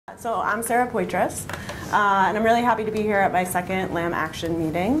So I'm Sarah Poitras, and I'm really happy to be here at my second LAM Action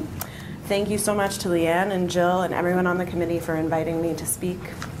meeting. Thank you so much to Leanne and Jill and everyone on the committee for inviting me to speak.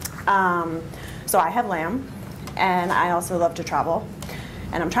 So I have LAM, and I also love to travel,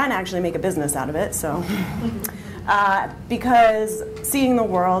 and I'm trying to actually make a business out of it. So, because seeing the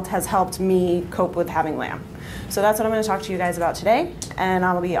world has helped me cope with having LAM. So that's what I'm going to talk to you guys about today, and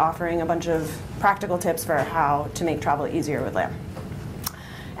I'll be offering a bunch of practical tips for how to make travel easier with LAM.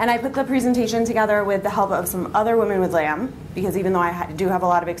 And I put the presentation together with the help of some other women with LAM, because even though I do have a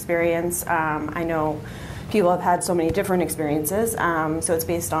lot of experience, I know people have had so many different experiences, so it's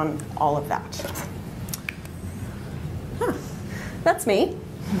based on all of that. That's me.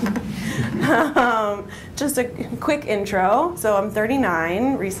 Just a quick intro. So I'm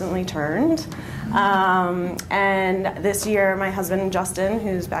 39, recently turned. And this year, my husband, Justin,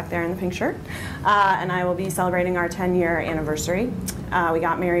 who's back there in the pink shirt, and I will be celebrating our 10-year anniversary. We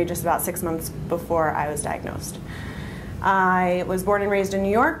got married just about 6 months before I was diagnosed. I was born and raised in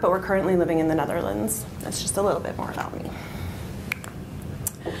New York, but we're currently living in the Netherlands. That's just a little bit more about me.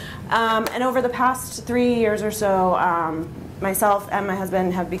 And over the past 3 years or so, myself and my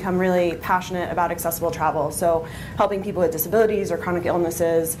husband have become really passionate about accessible travel. So helping people with disabilities or chronic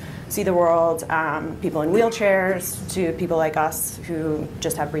illnesses see the world, people in wheelchairs to people like us who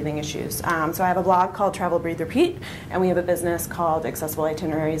just have breathing issues. So I have a blog called Travel, Breathe, Repeat, and we have a business called Accessible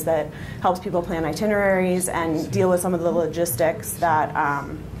Itineraries that helps people plan itineraries and deal with some of the logistics that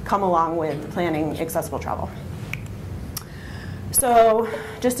come along with planning accessible travel. So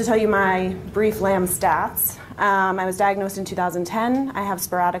just to tell you my brief LAM stats, I was diagnosed in 2010. I have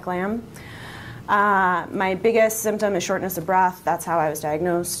sporadic LAM. My biggest symptom is shortness of breath. That's how I was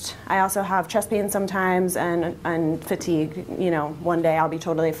diagnosed. I also have chest pain sometimes and fatigue. You know, one day I'll be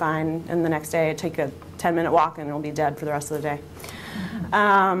totally fine, and the next day I take a 10-minute walk and I'll be dead for the rest of the day.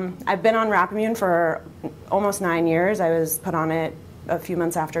 I've been on Rapamune for almost 9 years. I was put on it a few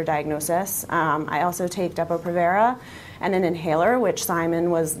months after diagnosis. I also take Depo-Provera and an inhaler, which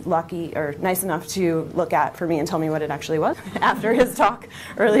Simon was lucky or nice enough to look at for me and tell me what it actually was after his talk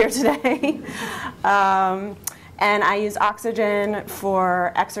earlier today. And I use oxygen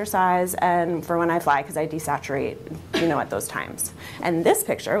for exercise and for when I fly, because I desaturate, you know, at those times. And this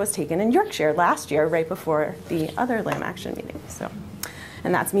picture was taken in Yorkshire last year, right before the other LAM Action meeting. So,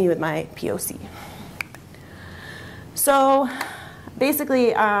 and that's me with my POC. So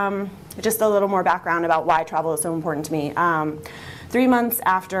basically, just a little more background about why travel is so important to me. 3 months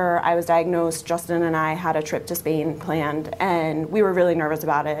after I was diagnosed, Justin and I had a trip to Spain planned, and we were really nervous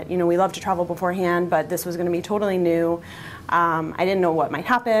about it. You know, we loved to travel beforehand, but this was going to be totally new. I didn't know what might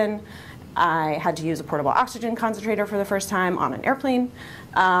happen. I had to use a portable oxygen concentrator for the first time on an airplane.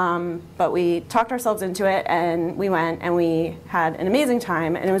 But we talked ourselves into it, and we went, and we had an amazing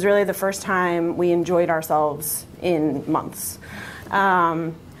time, and it was really the first time we enjoyed ourselves in months.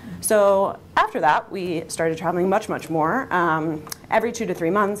 So after that, we started traveling much, much more. Every 2 to 3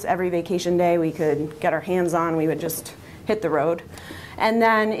 months, every vacation day we could get our hands on, we would just hit the road. And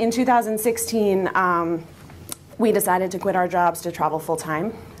then in 2016, we decided to quit our jobs to travel full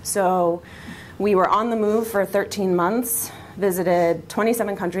time. So we were on the move for 13 months, visited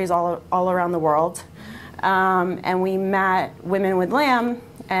 27 countries all around the world. And we met women with LAM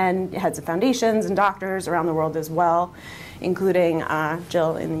and heads of foundations and doctors around the world as well, including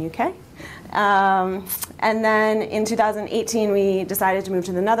Jill in the UK. And then in 2018, we decided to move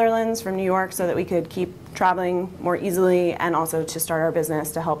to the Netherlands from New York so that we could keep traveling more easily, and also to start our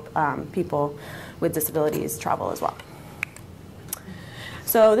business to help people with disabilities travel as well.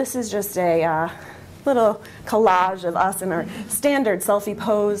 So this is just a little collage of us in our standard selfie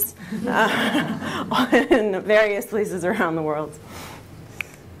pose in various places around the world.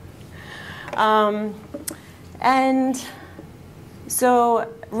 And so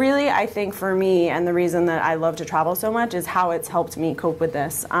really, I think for me, and the reason that I love to travel so much is how it's helped me cope with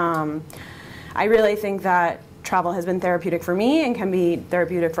this. I really think that travel has been therapeutic for me and can be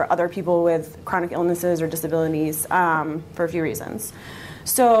therapeutic for other people with chronic illnesses or disabilities for a few reasons.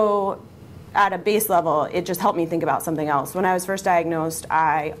 So at a base level, it just helped me think about something else. When I was first diagnosed,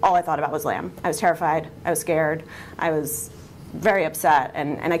 all I thought about was LAM. I was terrified, I was scared, I was very upset,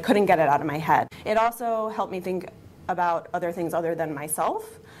 and I couldn't get it out of my head. It also helped me think about other things other than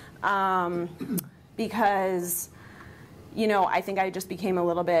myself, because, you know, I think I just became a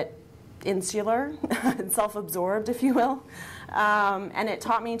little bit insular, self-absorbed, if you will. And it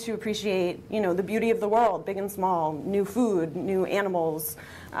taught me to appreciate, you know, the beauty of the world, big and small, new food, new animals,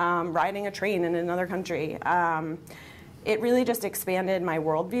 riding a train in another country. It really just expanded my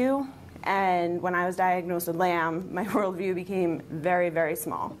worldview And when I was diagnosed with LAM, my worldview became very, very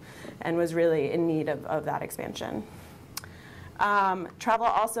small and was really in need of that expansion. Travel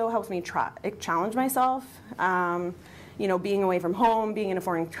also helps me challenge myself. You know, being away from home, being in a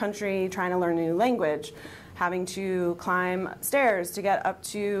foreign country, trying to learn a new language, having to climb stairs to get up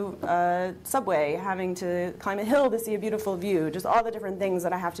to a subway, having to climb a hill to see a beautiful view, just all the different things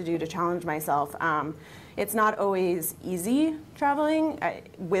that I have to do to challenge myself. It's not always easy traveling,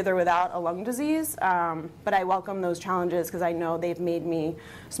 with or without a lung disease, but I welcome those challenges because I know they've made me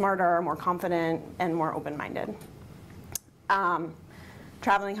smarter, more confident, and more open-minded.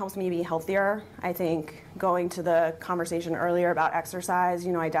 Traveling helps me be healthier. I think going to the conversation earlier about exercise,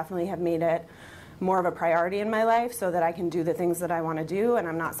 you know, I definitely have made it more of a priority in my life so that I can do the things that I want to do, and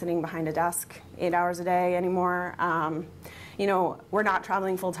I'm not sitting behind a desk 8 hours a day anymore. You know, we're not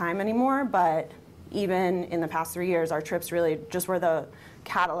traveling full time anymore, but even in the past 3 years, our trips really just were the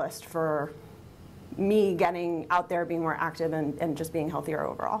catalyst for me getting out there, being more active, and just being healthier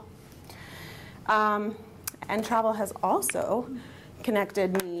overall. And travel has also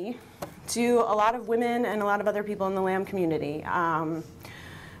connected me to a lot of women and a lot of other people in the LAM community.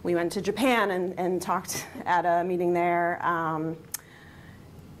 We went to Japan and talked at a meeting there.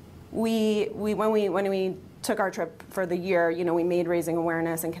 When we took our trip for the year, you know, we made raising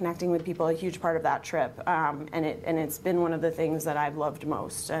awareness and connecting with people a huge part of that trip, and it's been one of the things that I've loved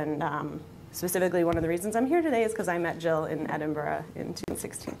most. And specifically, one of the reasons I'm here today is because I met Jill in Edinburgh in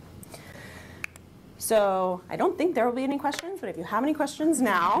 2016. So I don't think there will be any questions, but if you have any questions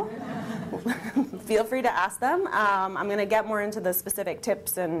now, feel free to ask them. I'm going to get more into the specific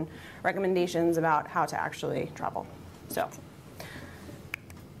tips and recommendations about how to actually travel. So,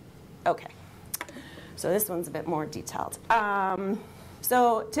 okay. So this one's a bit more detailed.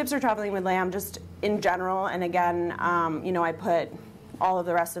 So tips for traveling with LAM, just in general, and again, you know, I put all of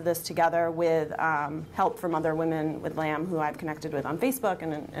the rest of this together with help from other women with LAM who I've connected with on Facebook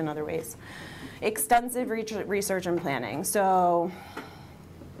and in other ways. Extensive research and planning. So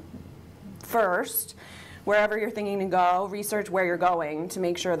first, wherever you're thinking to go, research where you're going to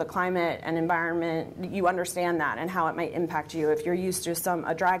make sure the climate and environment, you understand that and how it might impact you. If you're used to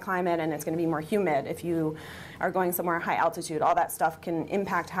a dry climate and it's going to be more humid, if you are going somewhere high altitude, all that stuff can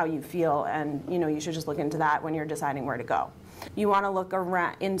impact how you feel, and you know, you should just look into that when you're deciding where to go. You want to look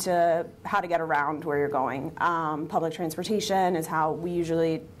into how to get around where you're going. Public transportation is how we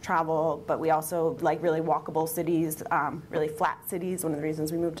usually travel, but we also like really walkable cities, really flat cities, one of the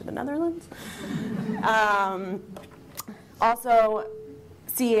reasons we moved to the Netherlands. Also,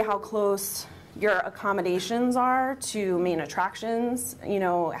 see how close your accommodations are to main attractions, you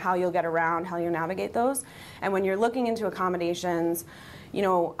know, how you'll get around, how you'll navigate those. And when you're looking into accommodations, you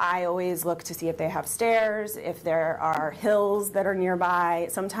know, I always look to see if they have stairs, if there are hills that are nearby.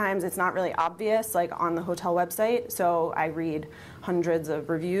 Sometimes it's not really obvious, like on the hotel website, so I read hundreds of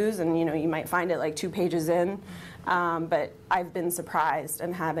reviews, and you know, you might find it like 2 pages in, but I've been surprised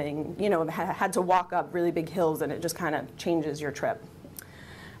and having, you know, had to walk up really big hills, and it just kind of changes your trip.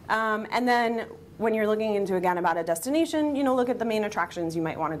 And then when you're looking into, again, about a destination, you know, look at the main attractions you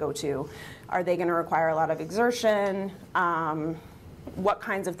might want to go to. Are they going to require a lot of exertion? What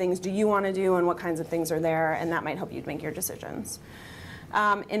kinds of things do you want to do, and what kinds of things are there, and that might help you make your decisions.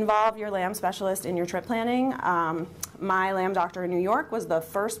 Involve your LAM specialist in your trip planning. My LAM doctor in New York was the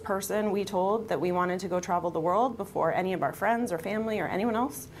first person we told that we wanted to go travel the world before any of our friends or family or anyone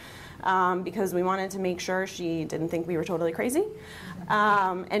else, because we wanted to make sure she didn't think we were totally crazy.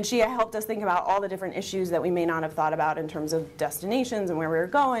 And she helped us think about all the different issues that we may not have thought about in terms of destinations and where we were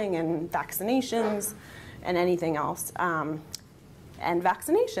going and vaccinations and anything else. And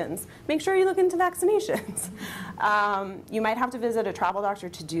vaccinations. Make sure you look into vaccinations. You might have to visit a travel doctor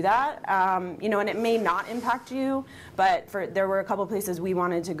to do that, you know, and it may not impact you, but there were a couple places we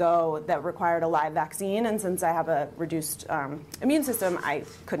wanted to go that required a live vaccine, and since I have a reduced immune system, I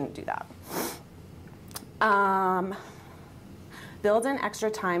couldn't do that. Build in extra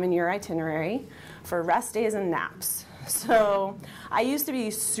time in your itinerary for rest days and naps. So I used to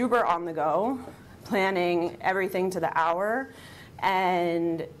be super on the go, planning everything to the hour.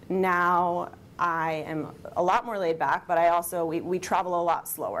 And now I am a lot more laid back, but I also, we travel a lot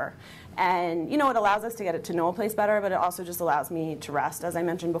slower. And you know, it allows us to get to know a place better, but it also just allows me to rest. As I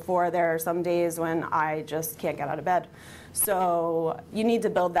mentioned before, there are some days when I just can't get out of bed. So you need to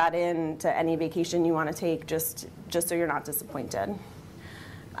build that in to any vacation you want to take, just so you're not disappointed.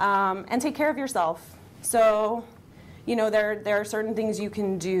 And take care of yourself. So, you know, there are certain things you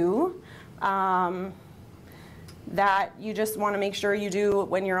can do that you just want to make sure you do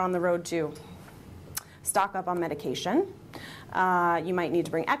when you're on the road too. Stock up on medication. You might need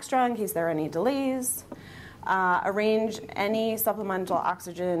to bring extra in case there are any delays. Arrange any supplemental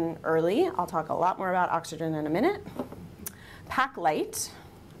oxygen early. I'll talk a lot more about oxygen in a minute. Pack light.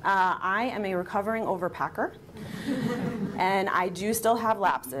 I am a recovering overpacker, and I do still have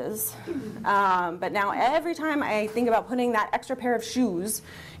lapses. But now every time I think about putting that extra pair of shoes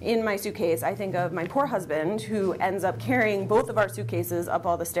in my suitcase, I think of my poor husband who ends up carrying both of our suitcases up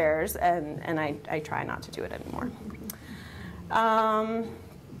all the stairs, and I try not to do it anymore.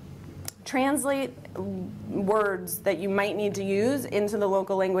 Translate words that you might need to use into the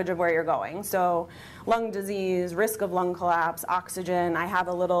local language of where you're going. So lung disease, risk of lung collapse, oxygen. I have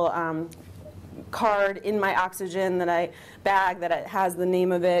a little card in my oxygen bag that it has the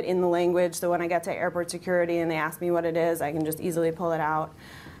name of it in the language, so when I get to airport security and they ask me what it is, I can just easily pull it out.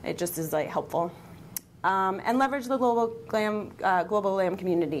 It just is like helpful. And leverage the global LAM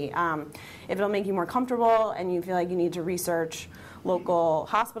community. If it'll make you more comfortable and you feel like you need to research local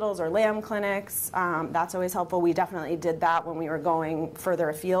hospitals or LAM clinics, that's always helpful. We definitely did that when we were going further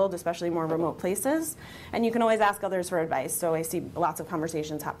afield, especially more remote places. And you can always ask others for advice, so I see lots of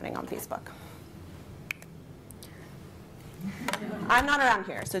conversations happening on Facebook. I'm not around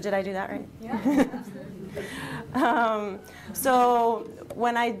here, so did I do that right? Yeah, absolutely. So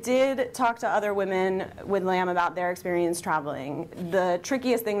when I did talk to other women with LAM about their experience traveling, the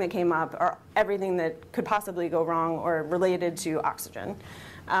trickiest thing that came up are everything that could possibly go wrong or related to oxygen.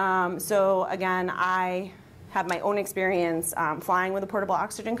 So again, I have my own experience flying with a portable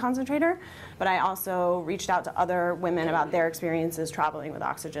oxygen concentrator, but I also reached out to other women about their experiences traveling with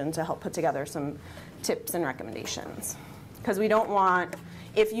oxygen to help put together some tips and recommendations. Because we don't want,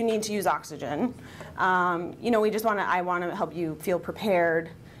 if you need to use oxygen, we just I want to help you feel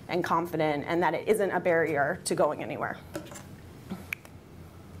prepared and confident and that it isn't a barrier to going anywhere.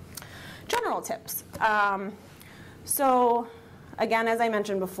 General tips. So again, as I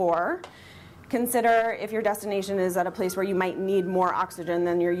mentioned before, consider if your destination is at a place where you might need more oxygen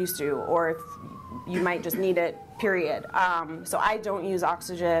than you're used to, or if you might just need it, period. So I don't use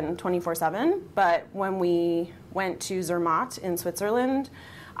oxygen 24/7, but when we went to Zermatt in Switzerland,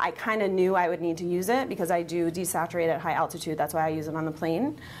 I kind of knew I would need to use it because I do desaturate at high altitude. That's why I use it on the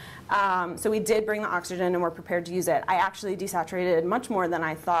plane. So we did bring the oxygen and we're prepared to use it. I actually desaturated much more than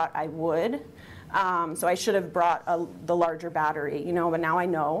I thought I would. So I should have brought the larger battery, but now I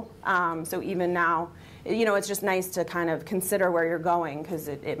know. So even now, it's just nice to kind of consider where you're going because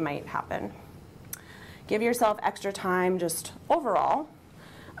it might happen. Give yourself extra time just overall.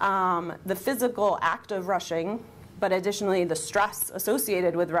 The physical act of rushing, but additionally the stress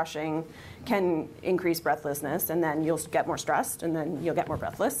associated with rushing can increase breathlessness, and then you'll get more stressed, and then you'll get more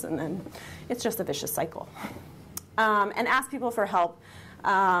breathless, and then it's just a vicious cycle. And ask people for help.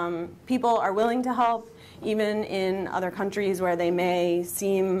 People are willing to help, even in other countries where they may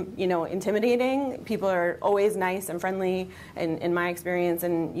seem, intimidating. People are always nice and friendly, in my experience,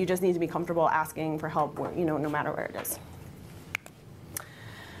 and you just need to be comfortable asking for help, no matter where it is.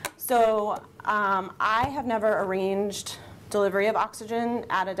 So I have never arranged delivery of oxygen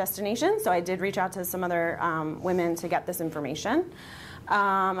at a destination, so I did reach out to some other women to get this information.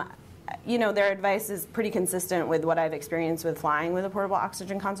 Their advice is pretty consistent with what I've experienced with flying with a portable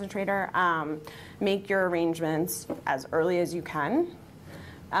oxygen concentrator. Make your arrangements as early as you can.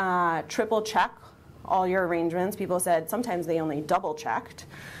 Triple check all your arrangements. People said sometimes they only double checked,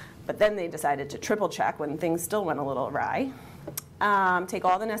 but then they decided to triple check when things still went a little awry. Take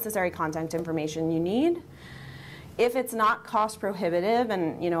all the necessary contact information you need. If it's not cost prohibitive,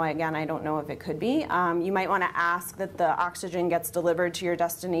 and again, I don't know if it could be, you might want to ask that the oxygen gets delivered to your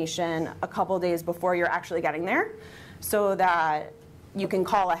destination a couple days before you're actually getting there, so that you can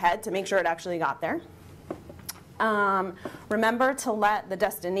call ahead to make sure it actually got there. Remember to let the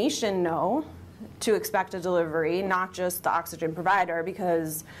destination know to expect a delivery, not just the oxygen provider,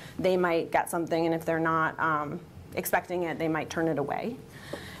 because they might get something, and if they're not expecting it, they might turn it away.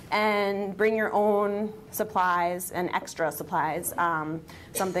 And bring your own supplies and extra supplies,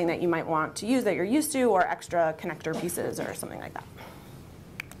 something that you might want to use that you're used to, or extra connector pieces or something like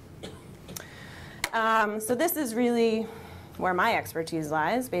that. So this is really where my expertise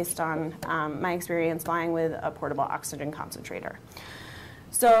lies, based on my experience flying with a portable oxygen concentrator.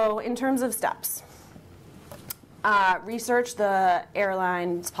 So in terms of steps, research the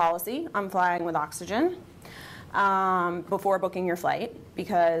airline's policy on flying with oxygen before booking your flight,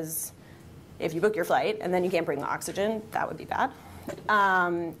 because if you book your flight and then you can't bring the oxygen, that would be bad.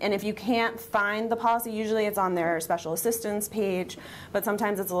 And if you can't find the policy, usually it's on their special assistance page, but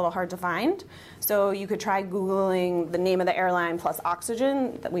sometimes it's a little hard to find. So you could try Googling the name of the airline plus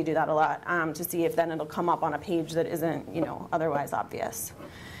oxygen. We do that a lot, to see if then it'll come up on a page that isn't, you know, otherwise obvious.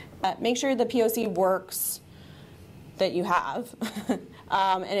 Make sure the POC works that you have.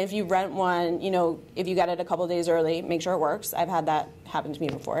 And if you rent one, you know, if you get it a couple days early, make sure it works. I've had that happen to me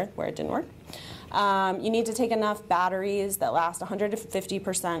before where it didn't work. You need to take enough batteries that last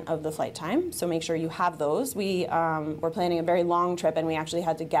 150% of the flight time, so make sure you have those. We were planning a very long trip, and we actually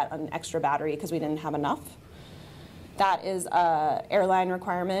had to get an extra battery because we didn't have enough. That is an airline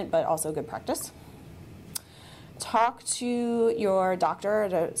requirement, but also good practice. Talk to your doctor or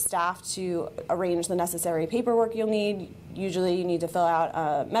the staff to arrange the necessary paperwork you'll need. Usually you need to fill out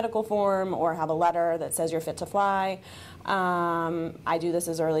a medical form or have a letter that says you're fit to fly. I do this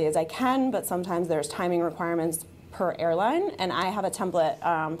as early as I can, but sometimes there's timing requirements per airline, and I have a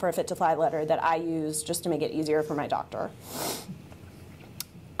template for a fit to fly letter that I use just to make it easier for my doctor.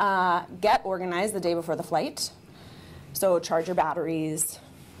 Get organized the day before the flight. So charge your batteries,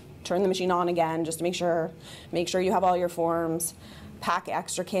 turn the machine on again just to make sure you have all your forms, pack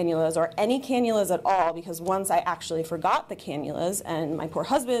extra cannulas or any cannulas at all, because once I actually forgot the cannulas and my poor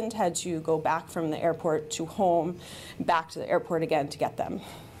husband had to go back from the airport to home, back to the airport again to get them.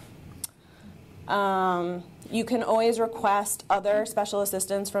 You can always request other special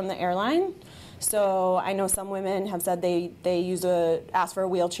assistance from the airline. So I know some women have said they ask for a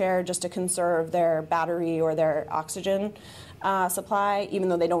wheelchair just to conserve their battery or their oxygen supply, even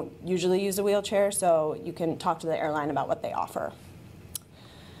though they don't usually use a wheelchair, so you can talk to the airline about what they offer.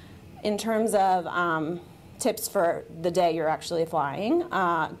 In terms of tips for the day you're actually flying,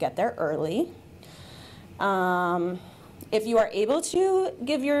 get there early. If you are able to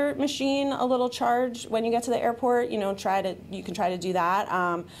give your machine a little charge when you get to the airport, you know, you can try to do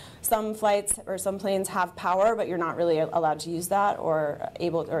that. Some flights or some planes have power, but you're not really allowed to use that or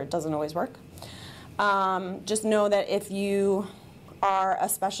it doesn't always work. Just know that if you are a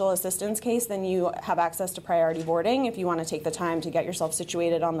special assistance case, then you have access to priority boarding if you want to take the time to get yourself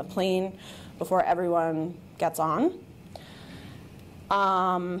situated on the plane before everyone gets on.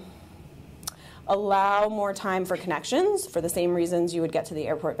 Allow more time for connections for the same reasons you would get to the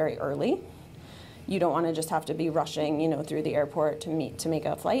airport very early. You don't want to just have to be rushing, you know, through the airport to make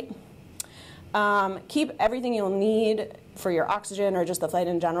a flight. Keep everything you'll need for your oxygen or just the flight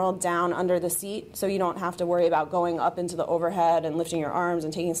in general down under the seat, so you don't have to worry about going up into the overhead and lifting your arms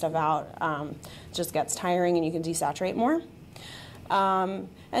and taking stuff out. It just gets tiring and you can desaturate more.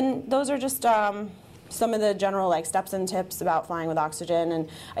 And those are just some of the general steps and tips about flying with oxygen. And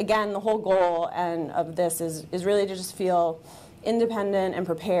again, the whole goal of this is really to just feel independent and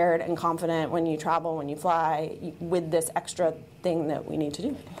prepared and confident when you travel, when you fly, with this extra thing that we need to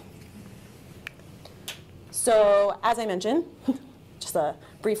do. So, as I mentioned, just a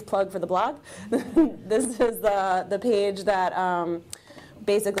brief plug for the blog. This is the page that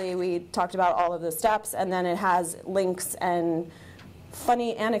basically we talked about all of the steps, and then it has links and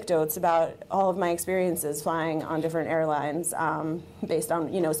funny anecdotes about all of my experiences flying on different airlines, based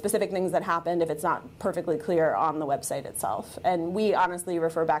on, you know, specific things that happened if it's not perfectly clear on the website itself. And we honestly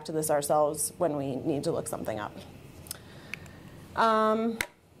refer back to this ourselves when we need to look something up.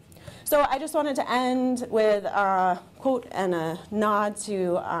 So I just wanted to end with a quote and a nod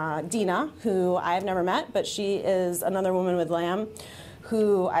to Dina, who I have never met, but she is another woman with LAM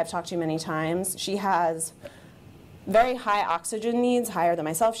who I've talked to many times. She has very high oxygen needs, higher than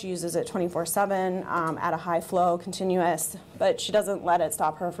myself. She uses it 24/7 at a high flow, continuous, but she doesn't let it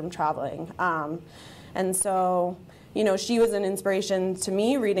stop her from traveling. And so, you know, she was an inspiration to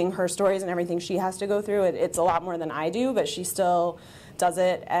me, reading her stories and everything she has to go through. It's a lot more than I do, but she still does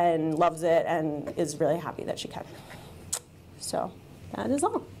it and loves it and is really happy that she can. So that is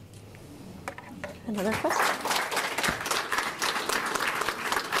all. Another question?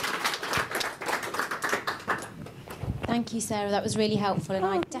 Thank you, Sarah. That was really helpful, and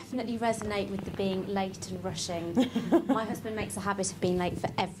I definitely resonate with the being late and rushing. My husband makes a habit of being late for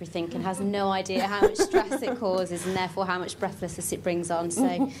everything and has no idea how much stress it causes and therefore how much breathlessness it brings on.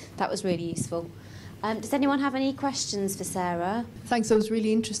 So that was really useful. Does anyone have any questions for Sarah? Thanks, that was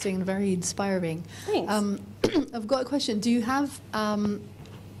really interesting and very inspiring. Thanks. I've got a question. Do you have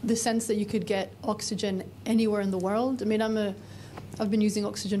the sense that you could get oxygen anywhere in the world? I mean, I've been using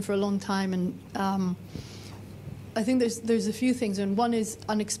oxygen for a long time, and I think there's a few things, and one is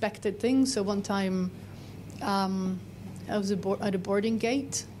unexpected things. So one time I was at a boarding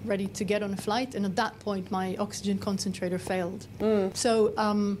gate, ready to get on a flight, and at that point my oxygen concentrator failed. So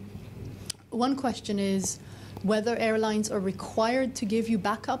one question is, whether airlines are required to give you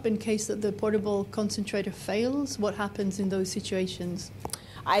backup in case that the portable concentrator fails? What happens in those situations?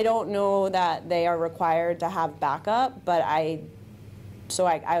 I don't know that they are required to have backup, but I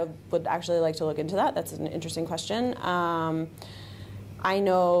would actually like to look into that. That's an interesting question. I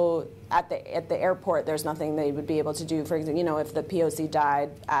know at the airport there's nothing they would be able to do, for example, if the POC died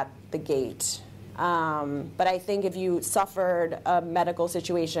at the gate. But I think if you suffered a medical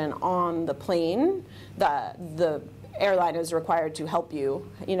situation on the plane, the airline is required to help you,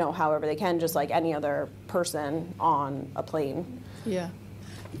 however they can, just like any other person on a plane. Yeah.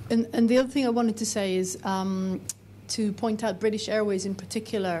 And the other thing I wanted to say is to point out British Airways in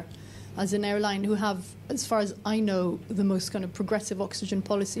particular as an airline who have, as far as I know, the most kind of progressive oxygen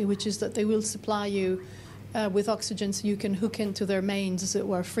policy, which is that they will supply you with oxygen so you can hook into their mains, as it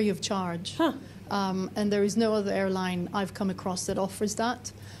were, free of charge. Huh. And there is no other airline I've come across that offers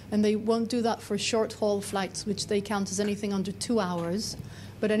that. And they won't do that for short-haul flights, which they count as anything under 2 hours.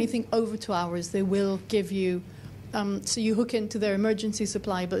 But anything over 2 hours, they will give you. So you hook into their emergency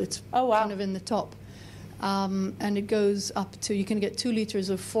supply, but it's kind of in the top. And it goes up to, you can get 2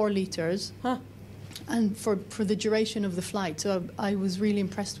 liters or 4 liters. Huh. And for the duration of the flight. So I was really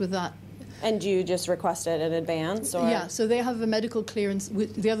impressed with that. And do you just request it in advance? Or? Yeah, so they have a medical clearance.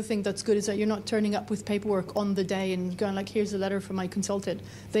 The other thing that's good is that you're not turning up with paperwork on the day and going like, here's a letter from my consultant.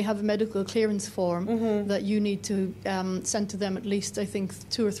 They have a medical clearance form that you need to send to them at least, I think,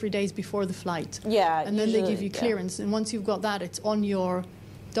 2 or 3 days before the flight. Yeah. And then they give you clearance. And once you've got that, it's on your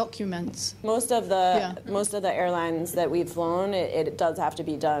documents. Most of the airlines that we've flown, it does have to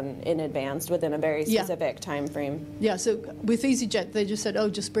be done in advance within a very specific time frame. Yeah, so with EasyJet, they just said, oh,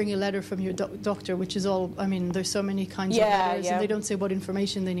 just bring a letter from your doctor, which is all, I mean, there's so many kinds of letters, and they don't say what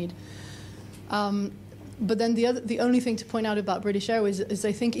information they need. But then the only thing to point out about British Airways is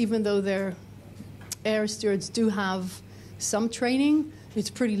I think even though their air stewards do have some training, it's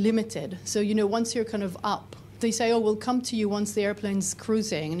pretty limited. So, once you're kind of up, they say, oh, we'll come to you once the airplane's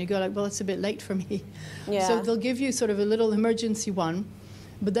cruising. And you go like, well, it's a bit late for me. Yeah. So they'll give you sort of a little emergency one.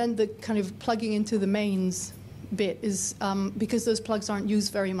 But then the kind of plugging into the mains bit is, because those plugs aren't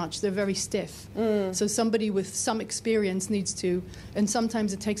used very much, they're very stiff. So somebody with some experience needs to, and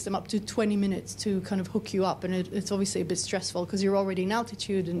sometimes it takes them up to 20 minutes to kind of hook you up. And it's obviously a bit stressful because you're already in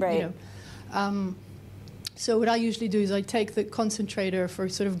altitude. And, so what I usually do is I take the concentrator for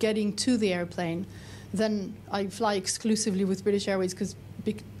sort of getting to the airplane. Then I fly exclusively with British Airways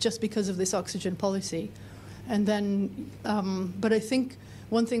just because of this oxygen policy. And then, but I think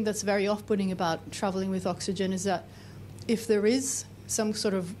one thing that's very off-putting about traveling with oxygen is that if there is some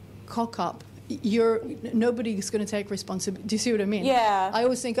sort of cock-up, nobody is going to take responsibility. Do you see what I mean? Yeah. I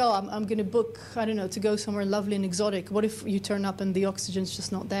always think, oh, I'm going to book, I don't know, to go somewhere lovely and exotic. What if you turn up and the oxygen's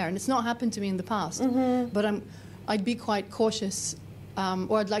just not there? And it's not happened to me in the past. But I'd be quite cautious.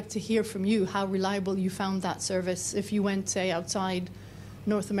 Or I'd like to hear from you how reliable you found that service if you went, say, outside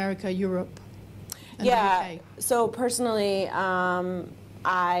North America, Europe, and the UK. So personally,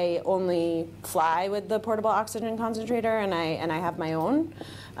 I only fly with the portable oxygen concentrator, and I have my own.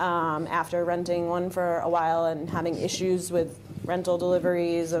 After renting one for a while and having issues with rental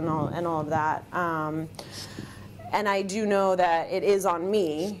deliveries and all of that, and I do know that it is on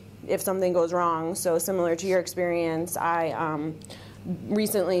me if something goes wrong. So similar to your experience, I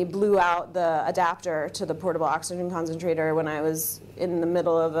recently blew out the adapter to the portable oxygen concentrator when I was in the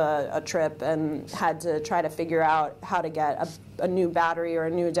middle of a trip and had to try to figure out how to get a new battery or a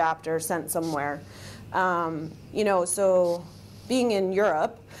new adapter sent somewhere. So being in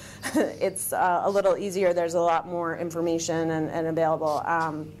Europe, it's a little easier. There's a lot more information and available.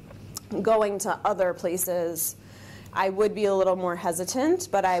 Going to other places, I would be a little more hesitant,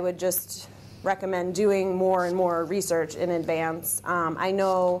 but I would just recommend doing more and more research in advance. I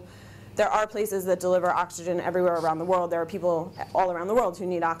know there are places that deliver oxygen everywhere around the world. There are people all around the world who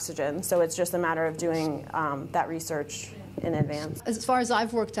need oxygen, so it's just a matter of doing that research in advance. As far as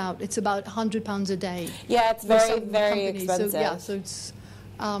I've worked out, it's about £100 a day. Yeah, it's very expensive. So it's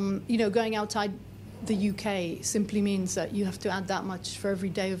going outside the UK simply means that you have to add that much for every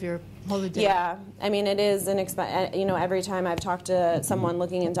day of your holiday. Yeah, I mean, it is an expense. Every time I've talked to someone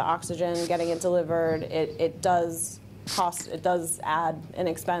looking into oxygen, getting it delivered, it does cost. It does add an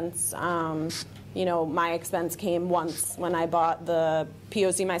expense. My expense came once when I bought the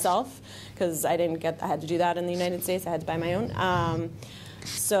POC myself, because I had to do that in the United States. I had to buy my own.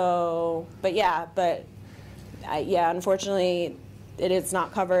 Unfortunately, it is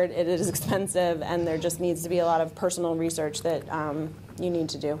not covered. It is expensive, and there just needs to be a lot of personal research that you need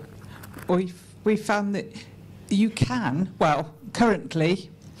to do. We found that you can, currently,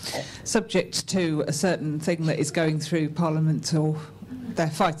 subject to a certain thing that is going through Parliament, or they're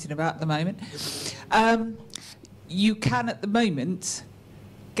fighting about at the moment. You can, at the moment,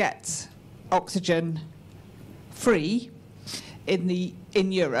 get oxygen free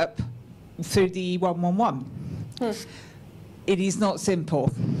in Europe through the 111. It is not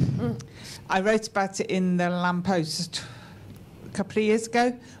simple. I wrote about it in the LAM Post a couple of years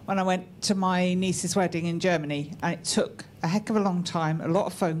ago when I went to my niece's wedding in Germany, and it took a heck of a long time, a lot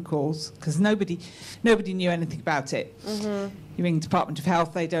of phone calls, because nobody knew anything about it. You ring the Department of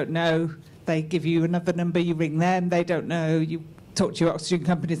Health, they don't know. They give you another number, you ring them, they don't know. You talk to your oxygen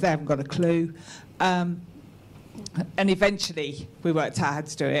companies, they haven't got a clue. And eventually we worked out how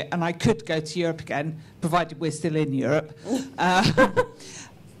to do it, and I could go to Europe again, provided we're still in Europe,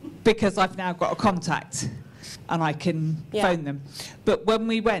 because I've now got a contact and I can phone them. But when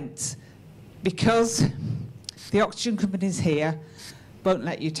we went, because the oxygen companies here won't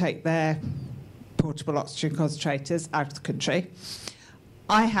let you take their portable oxygen concentrators out of the country,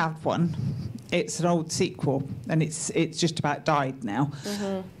 I have one. It's an old sequel, and it's just about died now.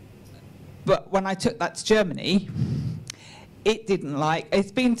 But when I took that to Germany, it didn't like...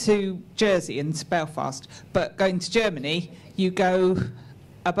 It's been to Jersey and to Belfast, but going to Germany, you go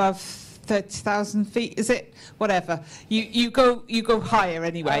above 30,000 feet, is it? Whatever. You go higher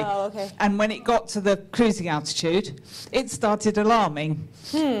anyway. Oh, okay. And when it got to the cruising altitude, it started alarming,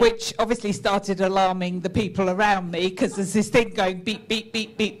 which obviously started alarming the people around me, because there's this thing going beep, beep,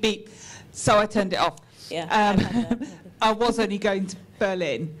 beep, beep, beep. So I turned it off. I was only going to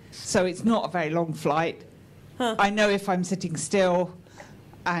Berlin, so it's not a very long flight. I know if I'm sitting still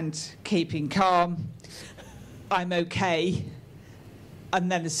and keeping calm, I'm okay.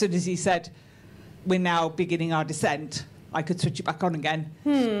 And then as soon as he said, we're now beginning our descent, I could switch it back on again.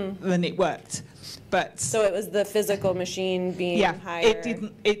 Then it worked. But So it was the physical machine being higher.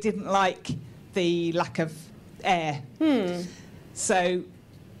 It didn't like the lack of air. So,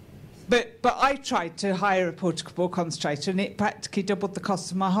 but I tried to hire a portable concentrator, and it practically doubled the cost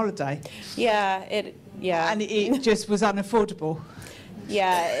of my holiday. And it just was unaffordable.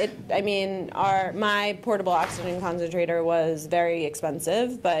 I mean, my portable oxygen concentrator was very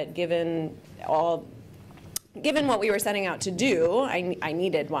expensive, but given what we were setting out to do, I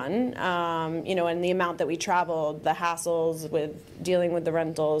needed one. You know, and the amount that we traveled, the hassles with dealing with the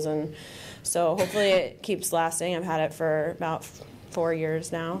rentals, and so hopefully it keeps lasting. I've had it for about 4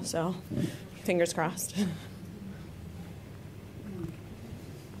 years now, so fingers crossed.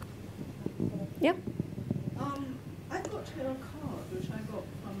 Yeah. I've got here a card which I got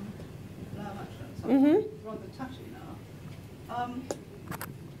from LAM Action, rather touchy now.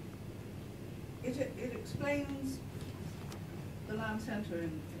 It explains the LAM Centre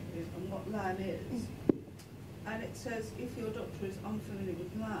and what LAM is, and it says if your doctor is unfamiliar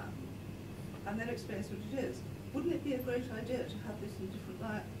with LAM, and then explains what it is. Wouldn't it be a great idea to have this in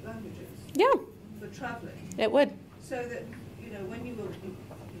different languages? Yeah. For travelling. It would. So that, you know, when you will,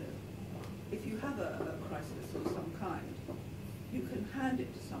 if you have a crisis of some kind, you can hand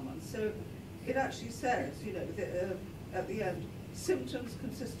it to someone. So it actually says, you know, at the end, symptoms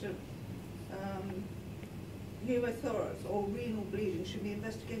consist of pneumothorax or renal bleeding should be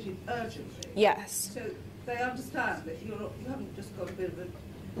investigated urgently. Yes. So they understand that you haven't just got a bit of a,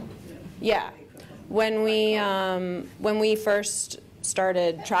 Yeah. When we first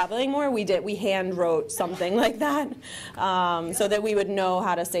started traveling more, we hand wrote something like that, so that we would know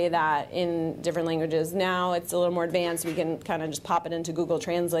how to say that in different languages. Now it's a little more advanced. We can kind of just pop it into Google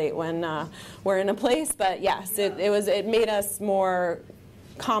Translate when we're in a place. But yes, it made us more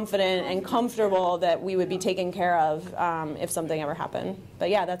confident and comfortable that we would be taken care of if something ever happened. But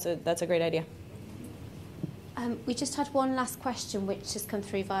yeah, that's a great idea. We just had one last question which has come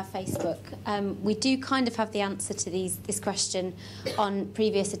through via Facebook. We do kind of have the answer to this question on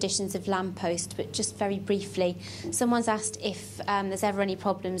previous editions of LAM Post, but just very briefly, someone's asked if there's ever any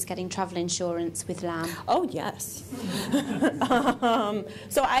problems getting travel insurance with LAM. Oh, yes.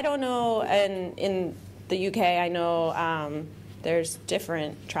 So I don't know, in the UK I know there's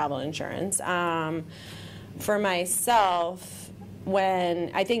different travel insurance. For myself, when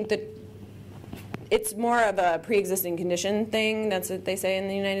I think that it's more of a pre-existing condition thing. That's what they say in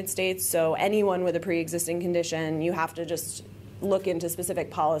the United States. So anyone with a pre-existing condition, you have to just look into specific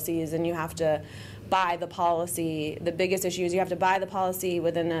policies, and you have to buy the policy. The biggest issue is you have to buy the policy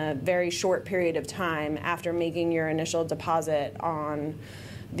within a very short period of time after making your initial deposit on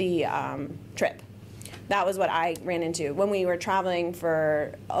the trip. That was what I ran into. When we were traveling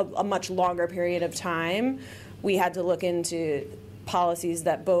for a much longer period of time, we had to look into policies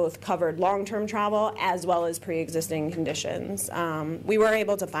that both covered long-term travel as well as pre-existing conditions. We were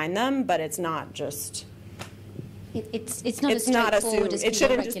able to find them, but it's not just... It's not as not straightforward assumed. as It being a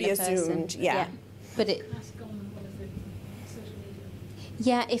shouldn't just be regular assumed, person. yeah. But it...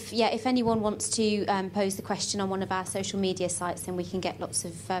 if anyone wants to pose the question on one of our social media sites, then we can get lots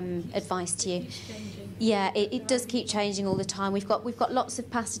of advice to you. Yeah, it does keep changing all the time. We've got lots of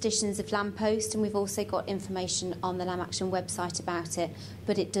past editions of LAM Post, and we've also got information on the LAM Action website about it,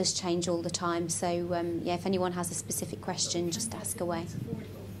 but it does change all the time. So, if anyone has a specific question, just ask away.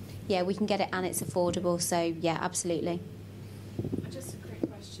 Yeah, we can get it and it's affordable, so yeah, absolutely. Just a quick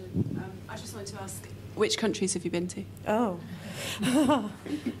question. I just wanted to ask, which countries have you been to? Oh.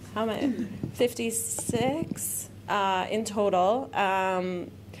 How many? 56 in total.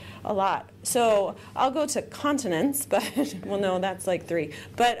 A lot. So I'll go to continents, but well, no, that's like 3.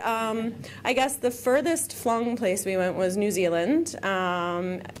 But I guess the furthest flung place we went was New Zealand,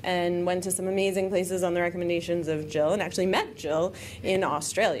 and went to some amazing places on the recommendations of Jill, and actually met Jill in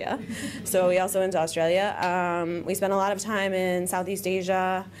Australia. So we also went to Australia. We spent a lot of time in Southeast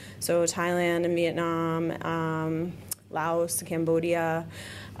Asia, so Thailand and Vietnam, Laos, Cambodia,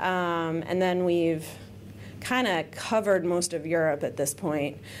 and then we've kind of covered most of Europe at this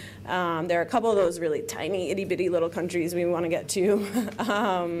point. There are a couple of those really tiny, itty-bitty little countries we want to get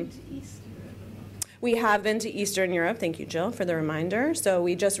to. We have been to Eastern Europe. Thank you, Jill, for the reminder. So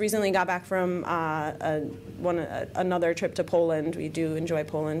we just recently got back from another trip to Poland. We do enjoy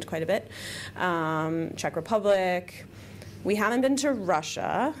Poland quite a bit. Czech Republic. We haven't been to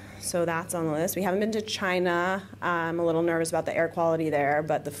Russia, so that's on the list. We haven't been to China. I'm a little nervous about the air quality there,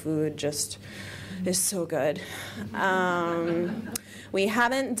 but the food just is so good. We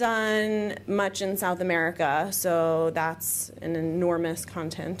haven't done much in South America, so that's an enormous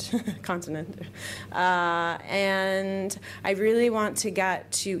continent. And I really want to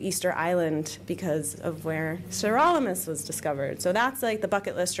get to Easter Island because of where Sirolimus was discovered. So that's like the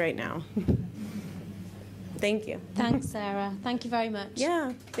bucket list right now. Thank you. Thanks, Sarah. Thank you very much.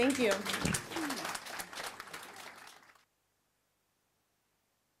 Yeah, thank you.